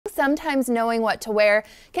sometimes knowing what to wear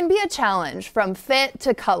can be a challenge, from fit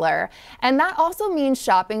to color. And that also means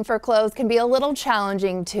shopping for clothes can be a little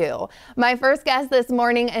challenging too. My first guest this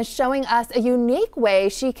morning is showing us a unique way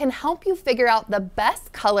she can help you figure out the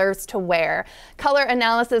best colors to wear. Color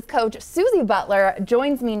analysis coach Suzie Butler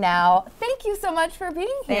joins me now. Thank you so much for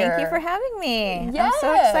being here. Thank you for having me. Yes. I'm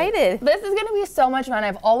so excited. This is going to be so much fun.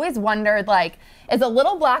 I've always wondered, like, is a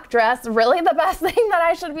little black dress really the best thing that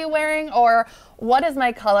I should be wearing, or what is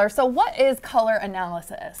my color? So what is color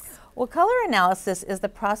analysis? Well, color analysis is the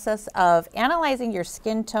process of analyzing your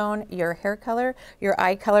skin tone, your hair color, your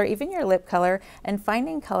eye color, even your lip color, and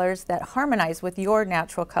finding colors that harmonize with your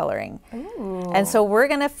natural coloring. Ooh. And so we're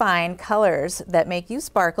going to find colors that make you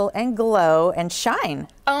sparkle and glow and shine.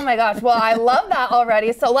 Oh my gosh, well, I love that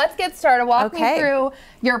already. So let's get started. Walk me through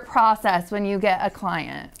your process when you get a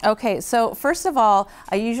client. Okay, so first of all,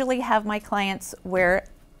 I usually have my clients wear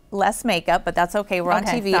less makeup, but that's okay. We're on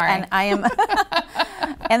TV, sorry. and I am.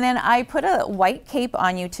 And then I put a white cape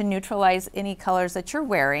on you to neutralize any colors that you're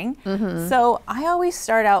wearing. So I always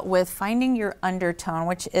start out with finding your undertone,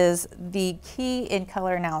 which is the key in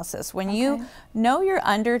color analysis. When you know your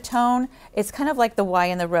undertone, it's kind of like the Y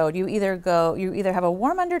in the road. You either have a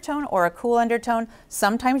warm undertone or a cool undertone.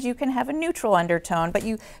 Sometimes you can have a neutral undertone, but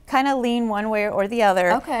you kind of lean one way or the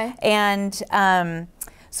other. Okay. And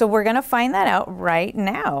so we're going to find that out right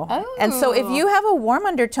now. Oh. And so if you have a warm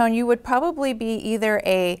undertone, you would probably be either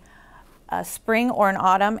a spring or an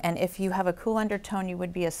autumn, and if you have a cool undertone, you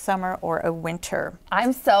would be a summer or a winter.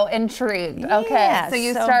 I'm so intrigued. Yeah, Okay, so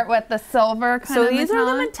you start with the silver kind of So these are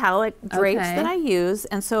the metallic? metallic drapes that I use,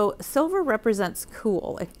 and so silver represents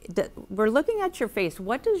cool. We're looking at your face.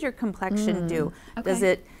 What does your complexion do? Does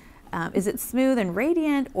it, is it smooth and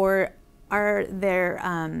radiant, or are there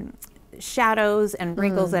shadows and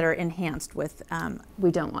wrinkles that are enhanced with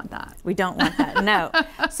we don't want that. We don't want that, no.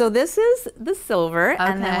 So this is the silver,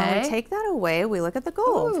 and then when we take that away, we look at the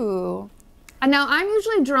gold. Ooh. And now I'm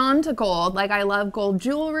usually drawn to gold. Like, I love gold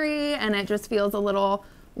jewelry, and it just feels a little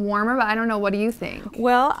warmer, but I don't know, what do you think?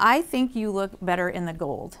 Well, I think you look better in the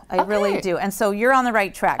gold. I really do. And so you're on the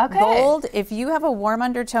right track. Gold, if you have a warm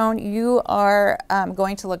undertone, you are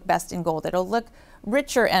going to look best in gold. It'll look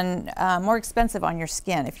richer and more expensive on your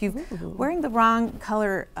skin. If you're wearing the wrong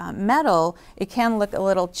color metal, it can look a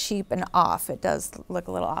little cheap and off. It does look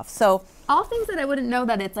a little off. So all things that I wouldn't know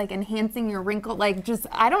that it's like enhancing your wrinkle, like just,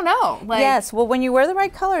 I don't know. Like, yes, well, when you wear the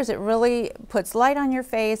right colors, it really puts light on your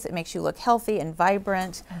face. It makes you look healthy and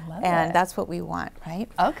vibrant. I love and it. That's what we want, right?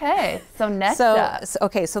 Okay, so next up.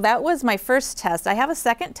 Okay, so that was my first test. I have a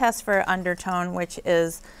second test for undertone, which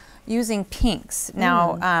is using pinks.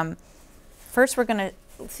 Now, first, we're going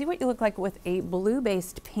to see what you look like with a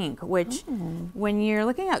blue-based pink, which when you're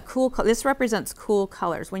looking at this represents cool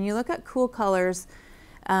colors. When you look at cool colors,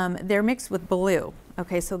 they're mixed with blue.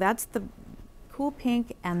 Okay, so that's the cool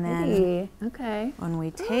pink, and then when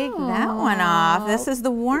we take that one off, this is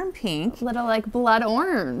the warm pink. Little like blood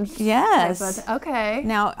orange. Yes. Okay.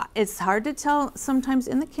 Now, it's hard to tell sometimes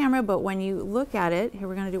in the camera, but when you look at it, here,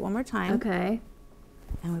 we're going to do it one more time. Okay.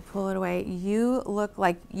 And we pull it away. You look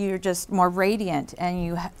like you're just more radiant, and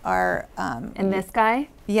you are. In this guy?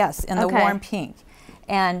 Yes, in the warm pink.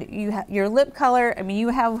 And you your lip color. I mean, you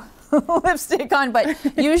have lipstick on, but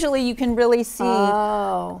usually you can really see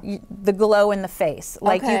the glow in the face.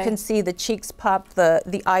 Like you can see the cheeks pop,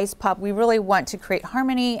 the eyes pop. We really want to create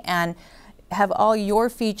harmony and have all your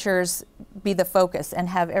features be the focus, and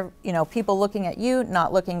have people looking at you,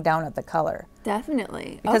 not looking down at the color.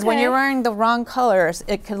 Definitely. Because when you're wearing the wrong colors,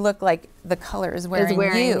 it could look like the color is wearing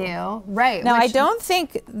you. Right. Now, I don't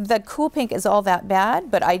think the cool pink is all that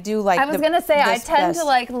bad, but I do like I was going to say, I tend to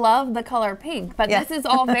like love the color pink, but this is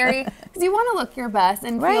all very, because you want to look your best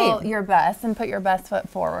and feel your best and put your best foot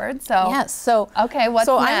forward. So yes. So okay, what's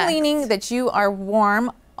next? I'm leaning that you are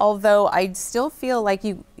warm, although I still feel like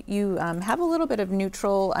you have a little bit of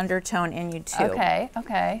neutral undertone in you too. Okay,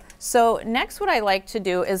 okay. So next, what I like to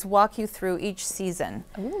do is walk you through each season.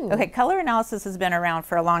 Ooh. Okay, color analysis has been around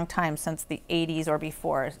for a long time, since the 80s or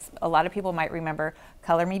before. A lot of people might remember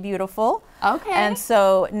Color Me Beautiful. Okay. And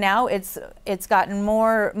so now it's gotten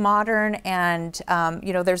more modern, and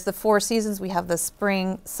there's the 4 seasons. We have the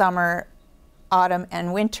spring, summer, autumn,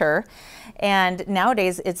 and winter. And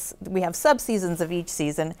nowadays we have sub-seasons of each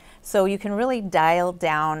season, so you can really dial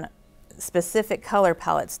down specific color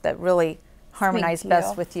palettes that really harmonize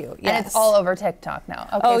best with you. Yes. And it's all over TikTok now.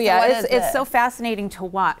 Okay, oh yeah, it's so fascinating to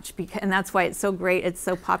watch, and that's why it's so great. It's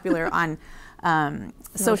so popular on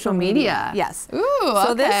social media. Yes. Ooh,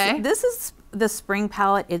 so okay. this is the spring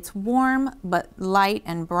palette. It's warm but light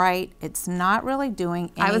and bright. It's not really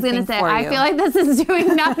doing anything I was going to say, for I you. feel like this is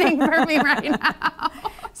doing nothing for me right now.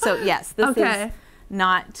 So yes, this is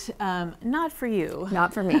not for you.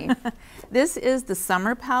 Not for me. This is the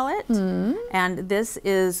summer palette, and this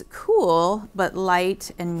is cool but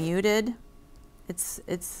light and muted. It's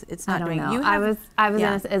not doing. You I was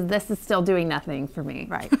gonna say, this is still doing nothing for me.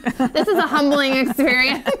 Right. This is a humbling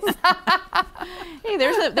experience. Hey,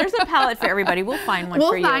 there's a palette for everybody. We'll find one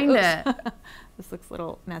for you. We'll find it. This looks a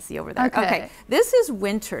little messy over there. Okay. This is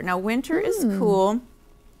winter. Now winter is cool.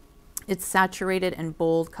 It's saturated and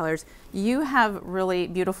bold colors. You have really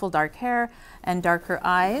beautiful dark hair and darker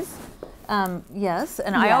eyes. Yes,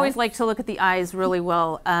 and I always like to look at the eyes really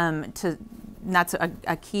well. That's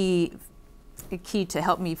a key to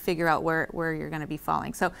help me figure out where you're going to be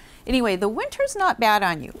falling. So anyway, the winter's not bad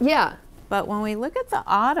on you. Yeah. But when we look at the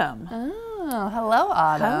autumn. Oh, hello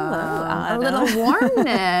autumn. Hello autumn. A little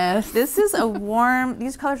warmness. This is a warm,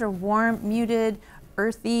 these colors are warm, muted,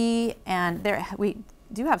 earthy, and we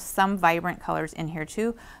do have some vibrant colors in here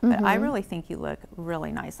too, but I really think you look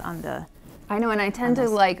really nice on the. I know, and I tend to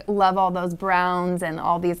like love all those browns, and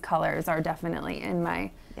all these colors are definitely in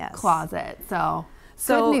my closet. So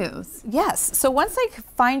good news. Yes. So once I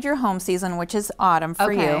find your home season, which is autumn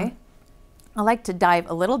for you, I like to dive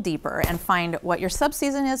a little deeper and find what your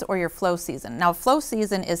subseason is or your flow season. Now, flow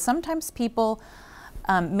season is sometimes people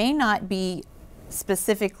may not be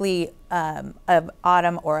specifically of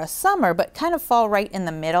autumn or a summer, but kind of fall right in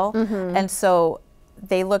the middle. And so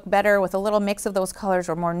they look better with a little mix of those colors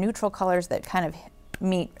or more neutral colors that kind of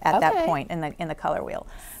meet at that point in the color wheel.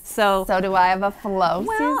 So do I have a flow season?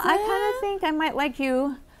 Well, I kind of think I might like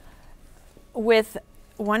you with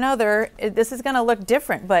one other. This is going to look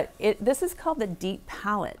different, but this is called the deep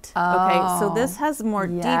palette. Okay, so this has more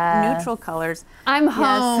deep neutral colors. I'm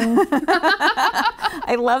home.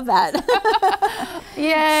 I love that.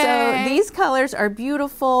 Yay. So these colors are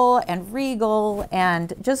beautiful and regal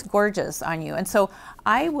and just gorgeous on you. And so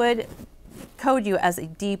I would code you as a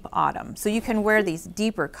deep autumn. So you can wear these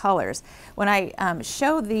deeper colors. When I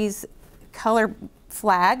show these color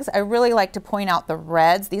flags, I really like to point out the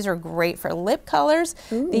reds. These are great for lip colors.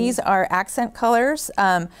 These are accent colors.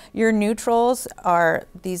 Your neutrals are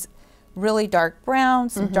these really dark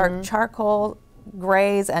browns, dark charcoal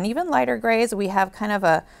grays, and even lighter grays. We have kind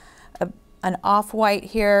of an off-white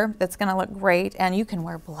here that's going to look great, and you can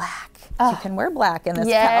wear black. You can wear black in this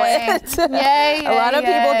palette. A lot of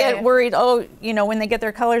people get worried, when they get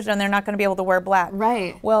their colors done, they're not going to be able to wear black.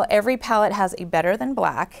 Right. Well, every palette has a better than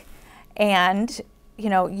black, and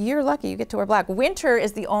you're lucky you get to wear black. Winter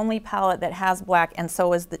is the only palette that has black, and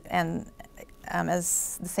so is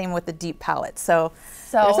as the same with the deep palette. So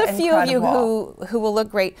there's a few of you who will look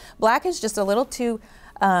great. Black is just a little too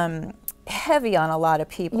heavy on a lot of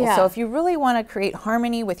people. So if you really want to create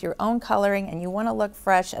harmony with your own coloring and you want to look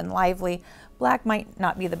fresh and lively, black might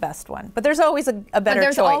not be the best one. But there's always a better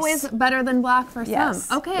choice. There's always better than black for some.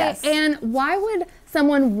 Okay, and why would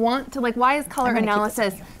someone want to, why is color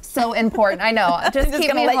analysis so important? I know, just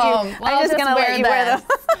keep me home. I'm just gonna let you wear them.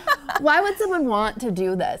 Why would someone want to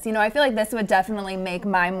do this? I feel like this would definitely make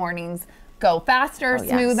my mornings go faster,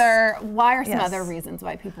 smoother. Why are some other reasons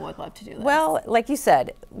why people would love to do this? Well, like you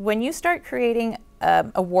said, when you start creating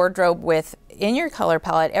a wardrobe in your color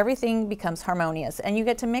palette, everything becomes harmonious, and you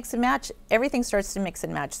get to mix and match. Everything starts to mix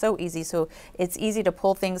and match so easy. So it's easy to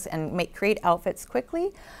pull things and create outfits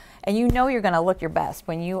quickly, and you're going to look your best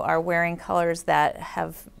when you are wearing colors that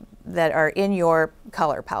are in your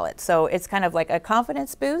color palette. So it's kind of like a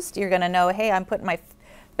confidence boost. You're going to know, hey, I'm putting my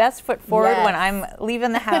best foot forward when I'm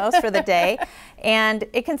leaving the house for the day. And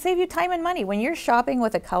it can save you time and money. When you're shopping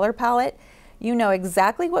with a color palette, you know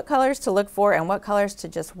exactly what colors to look for and what colors to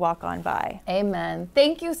just walk on by. Amen.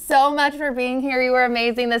 Thank you so much for being here. You were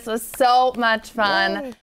amazing. This was so much fun. Yay.